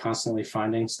scanner that's constantly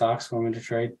finding stocks for me to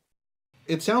trade.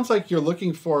 It sounds like you're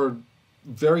looking for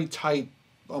very tight,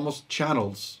 almost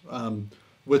channels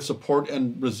with support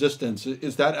and resistance.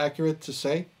 Is that accurate to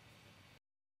say?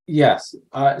 Yes.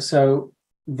 So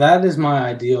that is my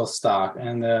ideal stock.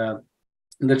 And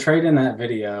the trade in that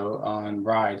video on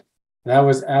Ride, that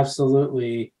was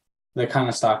absolutely the kind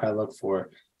of stock I look for.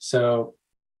 So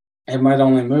it might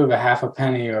only move a half a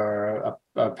penny or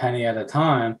a penny at a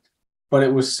time, but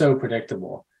it was so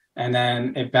predictable. And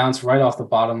then it bounced right off the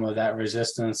bottom of that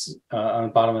resistance on the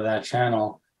bottom of that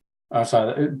channel.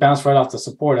 It bounced right off the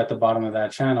support at the bottom of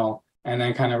that channel and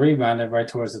then kind of rebounded right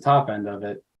towards the top end of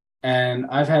it. And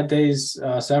I've had days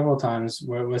several times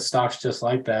with stocks just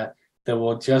like that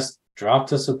will just drop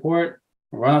to support,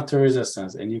 run up to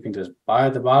resistance, and you can just buy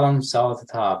at the bottom, sell at the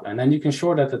top. And then you can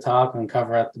short at the top and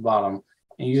cover at the bottom.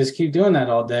 And you just keep doing that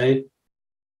all day.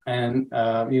 And,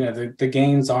 the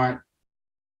gains aren't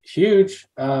huge,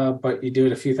 but you do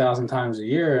it a few thousand times a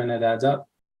year and it adds up.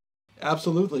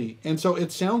 Absolutely. And so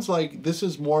it sounds like this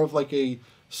is more of like a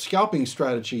scalping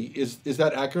strategy. Is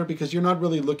that accurate? Because you're not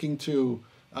really looking to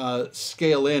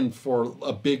scale in for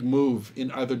a big move in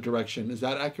either direction. Is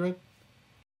that accurate?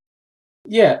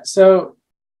 Yeah, so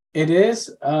it is.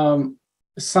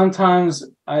 Sometimes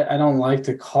I don't like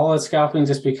to call it scalping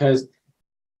just because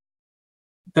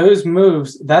those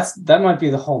moves, that might be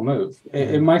the whole move.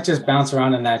 It might just Yeah. bounce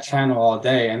around in that channel all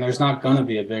day, and there's not going to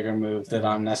be a bigger move that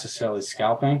I'm necessarily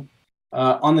scalping.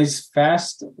 On these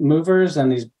fast movers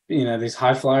and these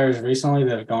high flyers recently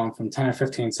that have gone from 10 or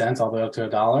 15 cents all the way up to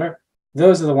 $1,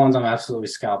 those are the ones I'm absolutely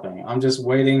scalping. I'm just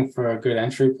waiting for a good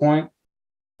entry point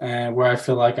and where I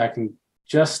feel like I can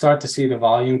just start to see the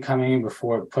volume coming in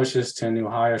before it pushes to a new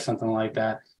high or something like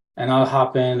that. And I'll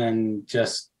hop in and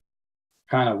just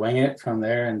kind of wing it from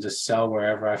there and just sell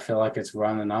wherever I feel like it's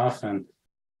run enough. And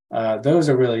those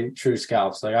are really true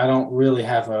scalps. Like I don't really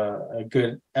have a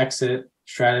good exit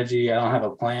strategy. I don't have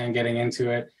a plan getting into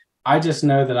it. I just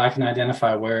know that I can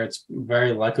identify where it's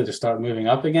very likely to start moving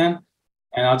up again.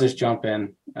 And I'll just jump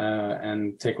in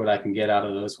and take what I can get out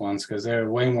of those ones because they're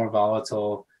way more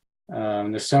volatile.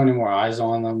 There's so many more eyes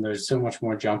on them. There's so much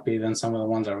more jumpy than some of the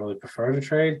ones I really prefer to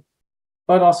trade.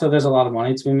 But also, there's a lot of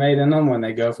money to be made in them when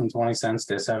they go from 20 cents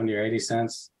to 70 or 80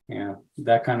 cents.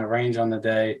 That kind of range on the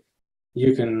day,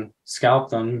 you can scalp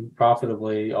them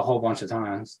profitably a whole bunch of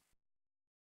times.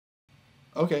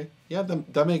 Okay, yeah,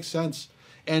 that makes sense.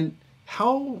 And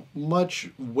how much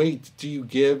weight do you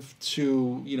give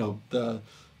to, the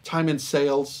time and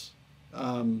sales,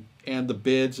 and the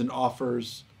bids and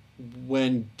offers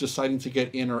when deciding to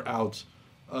get in or out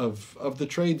of the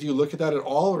trade? Do you look at that at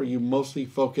all, or are you mostly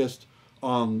focused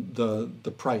on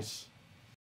the price?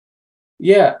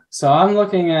 Yeah, so I'm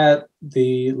looking at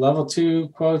the level 2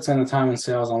 quotes and the time and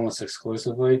sales almost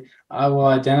exclusively. I will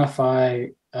identify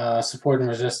support and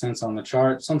resistance on the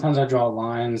chart. Sometimes I draw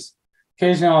lines.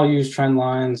 Occasionally I'll use trend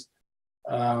lines,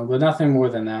 but nothing more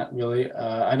than that, really.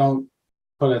 I don't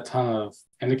put a ton of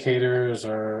indicators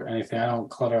or anything. I don't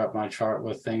clutter up my chart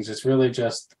with things. It's really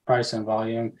just price and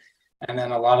volume. And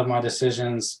then a lot of my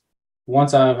decisions,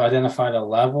 once I've identified a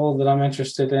level that I'm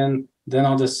interested in, then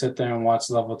I'll just sit there and watch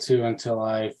level 2 until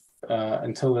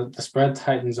the spread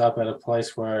tightens up at a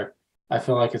place where I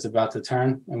feel like it's about to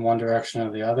turn in one direction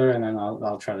or the other, and then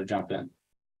I'll try to jump in.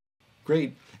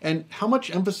 Great. And how much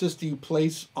emphasis do you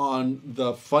place on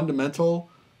the fundamental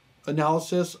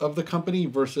analysis of the company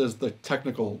versus the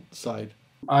technical side?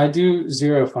 I do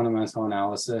zero fundamental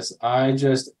analysis. I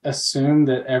just assume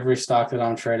that every stock that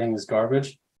I'm trading is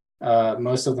garbage.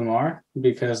 Most of them are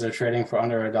because they're trading for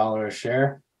under $1 a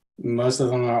share. Most of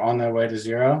them are on their way to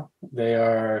zero. They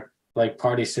are like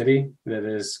Party City that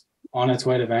is on its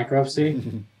way to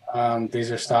bankruptcy.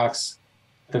 These are stocks,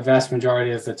 the vast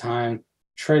majority of the time,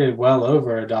 traded well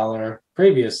over $1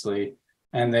 previously,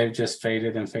 and they've just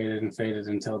faded and faded and faded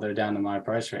until they're down to my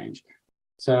price range.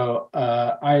 So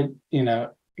I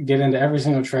get into every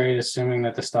single trade assuming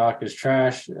that the stock is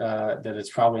trash, that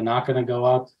it's probably not going to go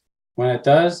up. When it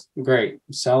does, great,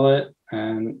 sell it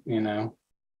and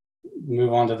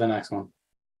move on to the next one.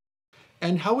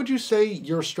 And how would you say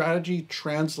your strategy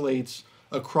translates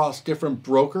across different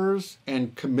brokers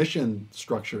and commission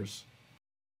structures?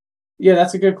 Yeah,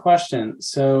 that's a good question.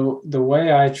 So the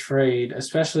way I trade,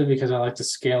 especially because I like to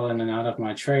scale in and out of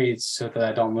my trades so that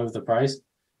I don't move the price,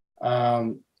 I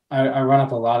run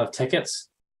up a lot of tickets.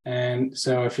 And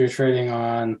so if you're trading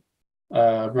on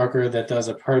a broker that does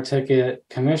a per ticket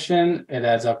commission, it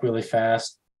adds up really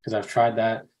fast because I've tried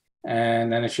that.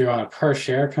 And then if you're on a per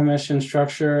share commission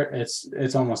structure,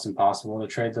 it's almost impossible to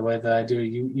trade the way that I do.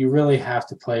 You really have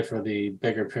to play for the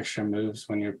bigger picture moves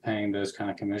when you're paying those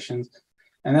kind of commissions.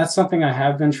 And that's something I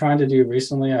have been trying to do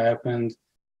recently. I opened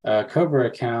a Cobra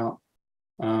account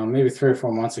maybe 3 or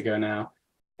 4 months ago now.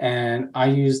 And I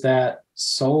use that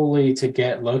solely to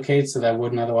get locates that I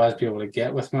wouldn't otherwise be able to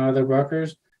get with my other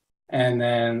brokers. And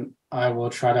then I will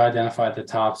try to identify the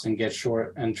tops and get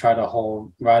short and try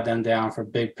to ride them down for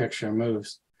big picture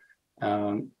moves.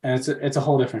 And it's a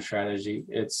whole different strategy.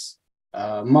 It's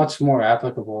much more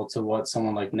applicable to what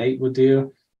someone like Nate would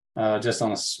do, just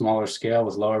on a smaller scale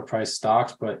with lower price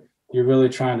stocks. But you're really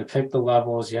trying to pick the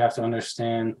levels. You have to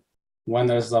understand when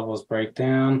those levels break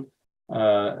down,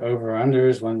 over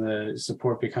unders, when the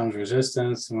support becomes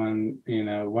resistance, when you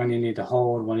need to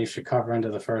hold, when you should cover into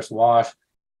the first wash.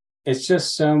 It's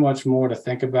just so much more to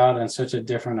think about and such a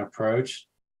different approach.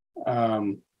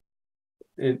 You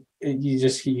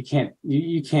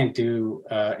can't do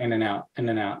in and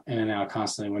out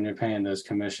constantly when you're paying those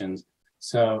commissions.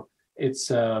 So it's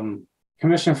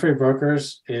commission-free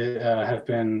brokers have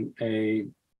been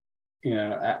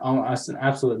almost an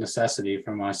absolute necessity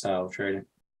for my style of trading.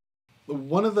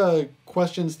 One of the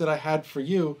questions that I had for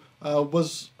you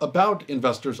was about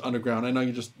Investors Underground. I know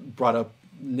you just brought up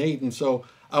Nate, and so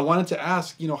I wanted to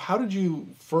ask, how did you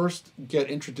first get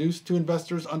introduced to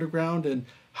Investors Underground, and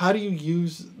how do you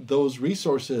use those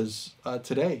resources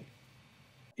today?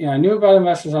 I knew about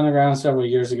Investors Underground several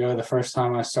years ago, the first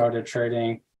time I started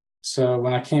trading. So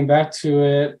when I came back to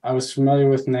it, I was familiar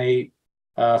with Nate,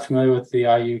 familiar with the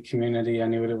IU community. I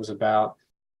knew what it was about.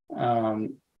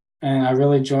 And I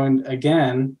really joined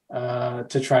again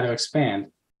to try to expand.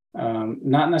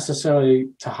 Not necessarily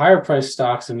to higher price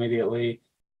stocks immediately,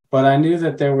 but I knew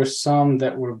that there were some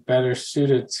that were better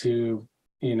suited to,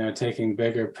 taking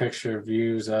bigger picture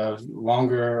views of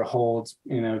longer holds,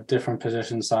 different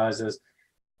position sizes.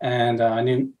 And I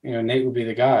knew, Nate would be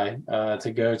the guy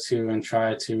to go to and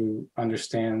try to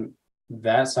understand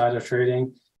that side of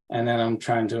trading. And then I'm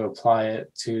trying to apply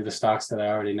it to the stocks that I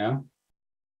already know.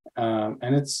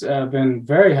 And it's been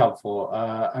very helpful.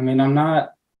 I'm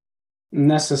not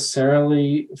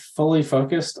necessarily fully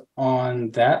focused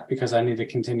on that because I need to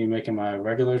continue making my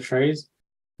regular trades,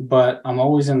 but I'm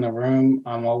always in the room.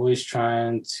 I'm always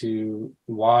trying to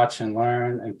watch and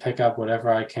learn and pick up whatever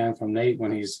I can from Nate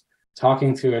when he's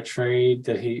talking through a trade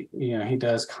that he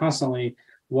does constantly,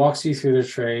 walks you through the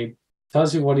trade,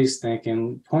 tells you what he's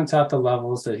thinking, points out the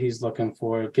levels that he's looking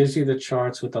for, gives you the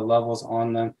charts with the levels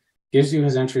on them, gives you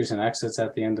his entries and exits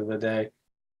at the end of the day.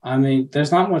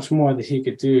 There's not much more that he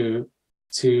could do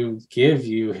to give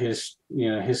you his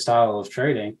style of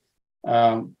trading.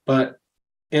 But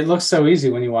it looks so easy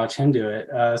when you watch him do it.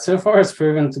 So far, it's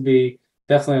proven to be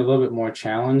definitely a little bit more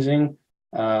challenging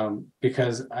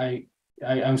because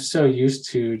I'm so used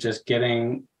to just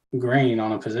getting green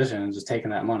on a position and just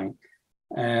taking that money.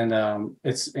 And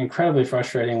it's incredibly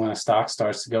frustrating when a stock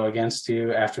starts to go against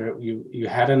you after you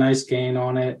had a nice gain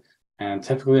on it. And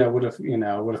typically I would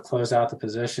have closed out the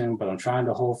position, but I'm trying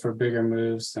to hold for bigger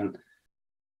moves. And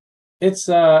it's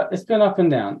been up and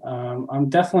down. I'm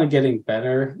definitely getting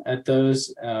better at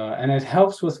those. And it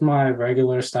helps with my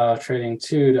regular style of trading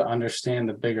too, to understand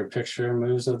the bigger picture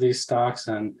moves of these stocks.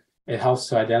 And it helps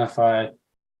to identify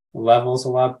levels a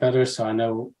lot better. So I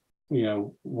know,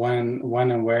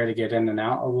 when and where to get in and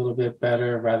out a little bit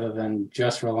better rather than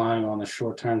just relying on the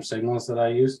short-term signals that I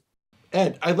use.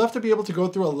 Ed, I'd love to be able to go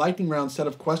through a lightning round set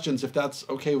of questions if that's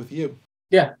okay with you.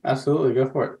 Yeah, absolutely. Go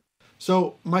for it.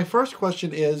 So my first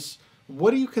question is,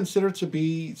 what do you consider to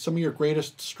be some of your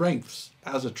greatest strengths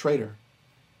as a trader?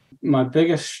 My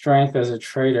biggest strength as a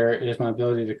trader is my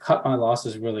ability to cut my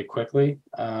losses really quickly.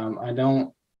 I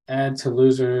don't add to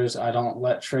losers. I don't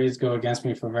let trades go against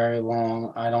me for very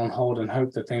long. I don't hold and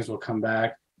hope that things will come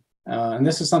back. And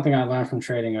this is something I learned from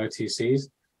trading OTCs.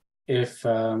 If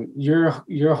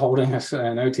you're holding an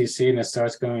OTC and it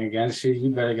starts going against you, you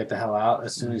better get the hell out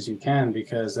as soon as you can,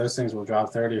 because those things will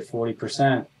drop 30 or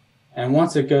 40%. And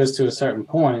once it goes to a certain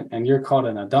point and you're caught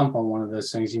in a dump on one of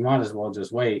those things, you might as well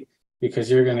just wait,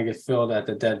 because you're going to get filled at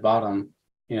the dead bottom,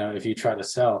 if you try to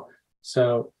sell.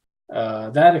 So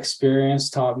that experience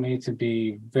taught me to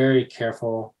be very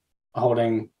careful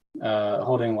holding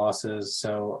losses.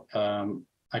 So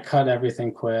I cut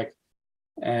everything quick.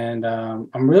 And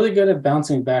I'm really good at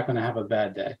bouncing back when I have a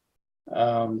bad day.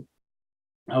 I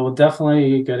will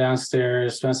definitely go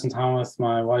downstairs, spend some time with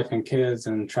my wife and kids,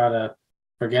 and try to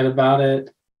forget about it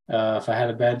if I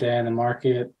had a bad day in the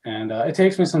market. And it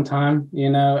takes me some time,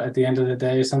 at the end of the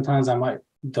day. Sometimes I might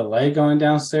delay going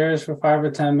downstairs for 5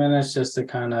 or 10 minutes just to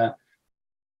kind of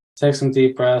take some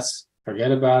deep breaths,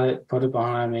 forget about it, put it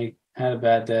behind me. Had a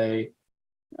bad day.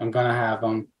 I'm going to have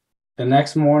them. The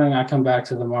next morning, I come back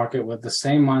to the market with the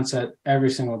same mindset every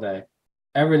single day.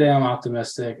 Every day I'm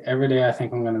optimistic. Every day I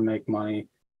think I'm going to make money.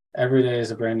 Every day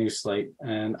is a brand new slate.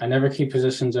 And I never keep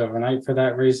positions overnight for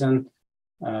that reason.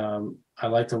 I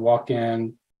like to walk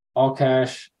in all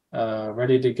cash,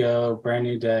 ready to go, brand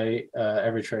new day,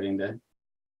 every trading day.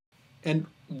 And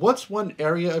what's one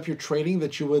area of your trading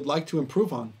that you would like to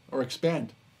improve on or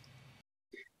expand?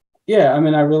 Yeah, I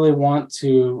really want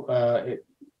to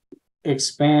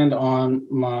expand on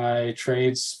my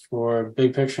trades for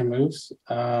big picture moves.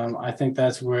 I think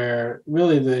that's where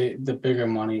really the bigger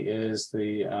money is,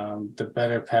 the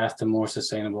better path to more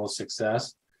sustainable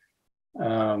success.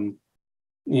 Under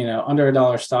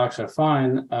 $1 stocks are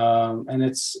fine, and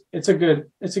it's a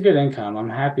good income. I'm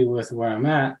happy with where I'm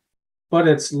at, but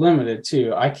it's limited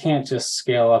too. I can't just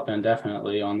scale up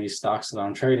indefinitely on these stocks that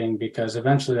I'm trading, because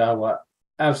eventually I will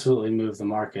absolutely move the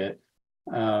market.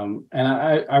 And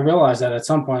I realized that at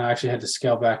some point I actually had to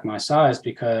scale back my size,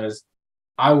 because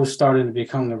I was starting to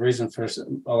become the reason for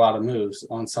a lot of moves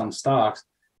on some stocks.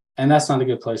 And that's not a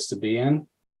good place to be in,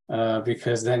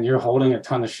 because then you're holding a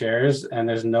ton of shares and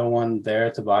there's no one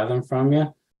there to buy them from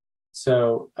you.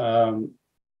 So the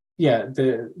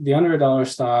under $1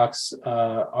 stocks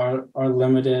are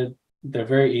limited. They're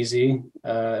very easy,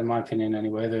 in my opinion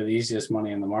anyway. They're the easiest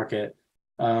money in the market.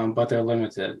 But they're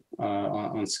limited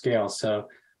on scale. So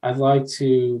I'd like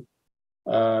to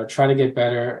try to get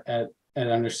better at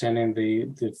understanding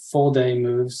the full day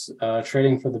moves,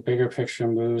 trading for the bigger picture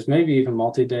moves, maybe even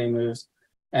multi-day moves,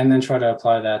 and then try to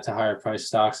apply that to higher price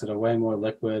stocks that are way more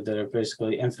liquid, that are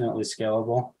basically infinitely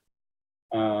scalable.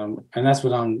 And that's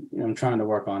what I'm trying to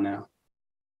work on now.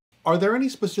 Are there any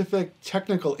specific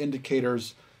technical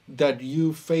indicators that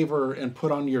you favor and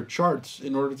put on your charts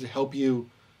in order to help you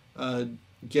uh,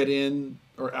 get in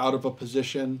or out of a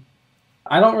position?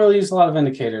 I don't really use a lot of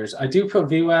indicators. I do put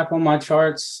VWAP on my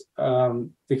charts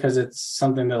because it's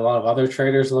something that a lot of other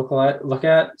traders look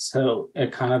at. So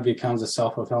it kind of becomes a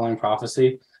self-fulfilling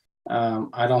prophecy.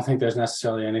 I don't think there's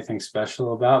necessarily anything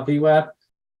special about VWAP,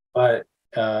 but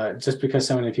just because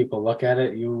so many people look at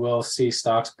it, you will see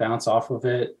stocks bounce off of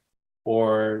it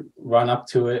or run up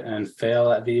to it and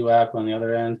fail at VWAP on the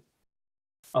other end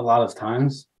a lot of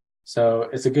times. So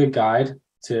it's a good guide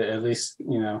to at least,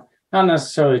 not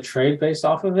necessarily trade based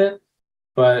off of it,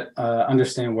 but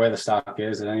understand where the stock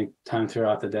is at any time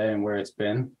throughout the day and where it's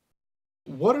been.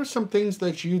 What are some things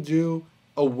that you do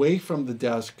away from the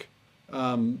desk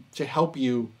to help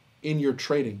you in your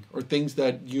trading, or things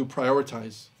that you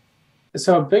prioritize?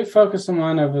 So a big focus of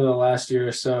mine over the last year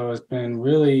or so has been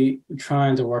really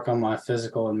trying to work on my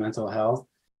physical and mental health,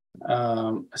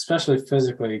 especially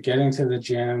physically, getting to the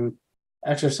gym,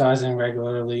 exercising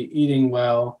regularly, eating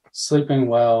well, sleeping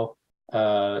well,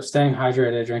 staying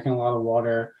hydrated, drinking a lot of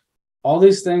water. All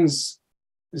these things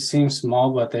seem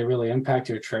small, but they really impact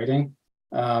your trading.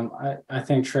 I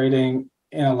think trading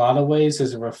in a lot of ways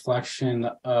is a reflection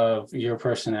of your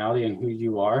personality and who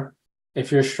you are. If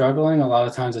you're struggling, a lot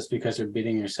of times it's because you're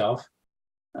beating yourself.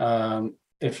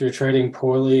 If you're trading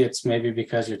poorly, it's maybe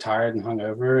because you're tired and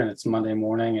hungover and it's Monday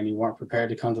morning and you weren't prepared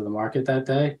to come to the market that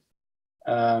day.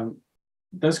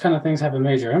 Those kind of things have a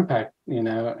major impact,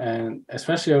 and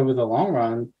especially over the long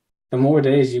run, the more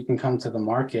days you can come to the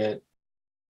market,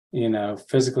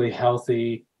 physically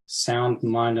healthy, sound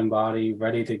mind and body,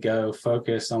 ready to go,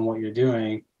 focused on what you're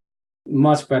doing,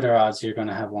 much better odds you're going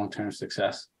to have long-term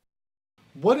success.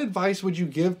 What advice would you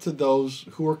give to those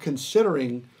who are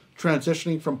considering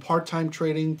transitioning from part-time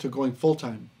trading to going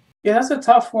full-time? Yeah, that's a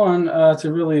tough one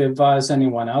to really advise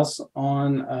anyone else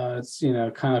on. It's,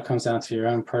 kind of comes down to your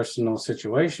own personal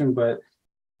situation, but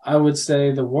I would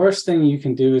say the worst thing you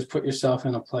can do is put yourself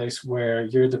in a place where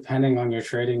you're depending on your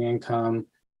trading income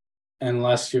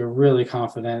unless you're really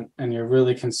confident and you're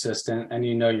really consistent and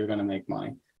you're going to make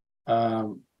money.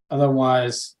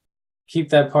 Otherwise, keep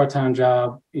that part-time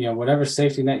job, whatever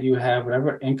safety net you have,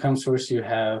 whatever income source you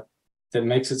have that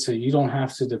makes it so you don't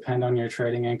have to depend on your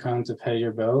trading income to pay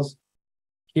your bills.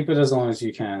 Keep it as long as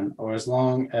you can, or as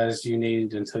long as you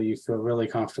need until you feel really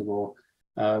comfortable,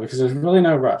 because there's really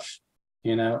no rush.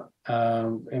 In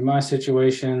my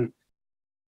situation,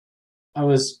 I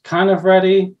was kind of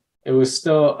ready. I was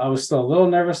still a little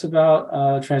nervous about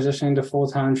transitioning to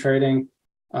full-time trading,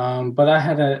 but I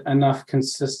had enough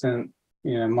consistent,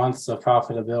 months of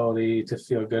profitability to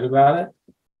feel good about it.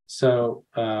 So,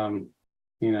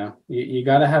 you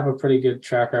got to have a pretty good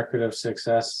track record of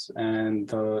success, and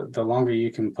the longer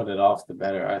you can put it off, the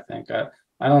better. I think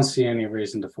I don't see any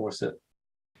reason to force it.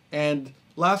 And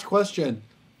last question.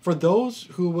 For those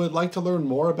who would like to learn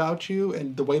more about you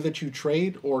and the way that you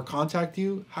trade or contact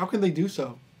you, how can they do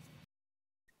so?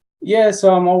 Yeah,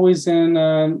 so I'm always in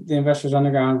the Investors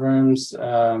Underground rooms,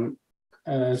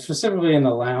 specifically in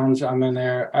the lounge. I'm in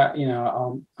there.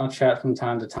 I'll chat from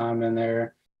time to time in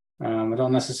there. I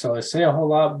don't necessarily say a whole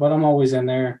lot, but I'm always in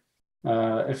there.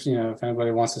 If anybody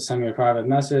wants to send me a private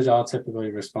message, I'll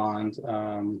typically respond.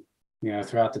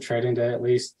 Throughout the trading day at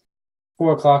least.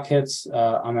 4 o'clock hits,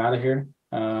 I'm out of here.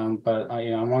 But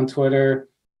I'm on Twitter,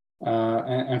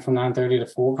 and from 9:30 to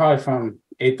 4, probably from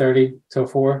 8:30 till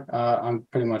 4. I'm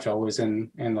pretty much always in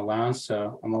the lounge,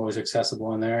 so I'm always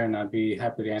accessible in there, and I'd be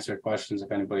happy to answer questions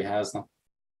if anybody has them.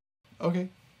 Okay,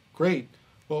 great.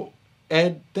 Well,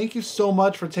 Ed, thank you so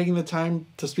much for taking the time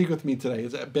to speak with me today.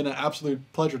 It's been an absolute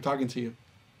pleasure talking to you.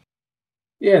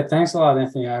 Yeah, thanks a lot,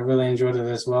 Anthony. I really enjoyed it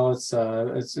as well. It's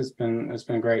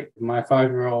been great. My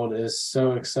 5-year-old is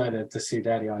so excited to see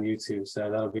Daddy on YouTube, so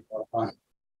that'll be a lot of fun.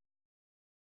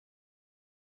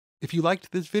 If you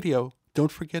liked this video,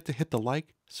 don't forget to hit the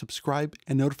like, subscribe,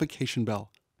 and notification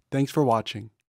bell. Thanks for watching.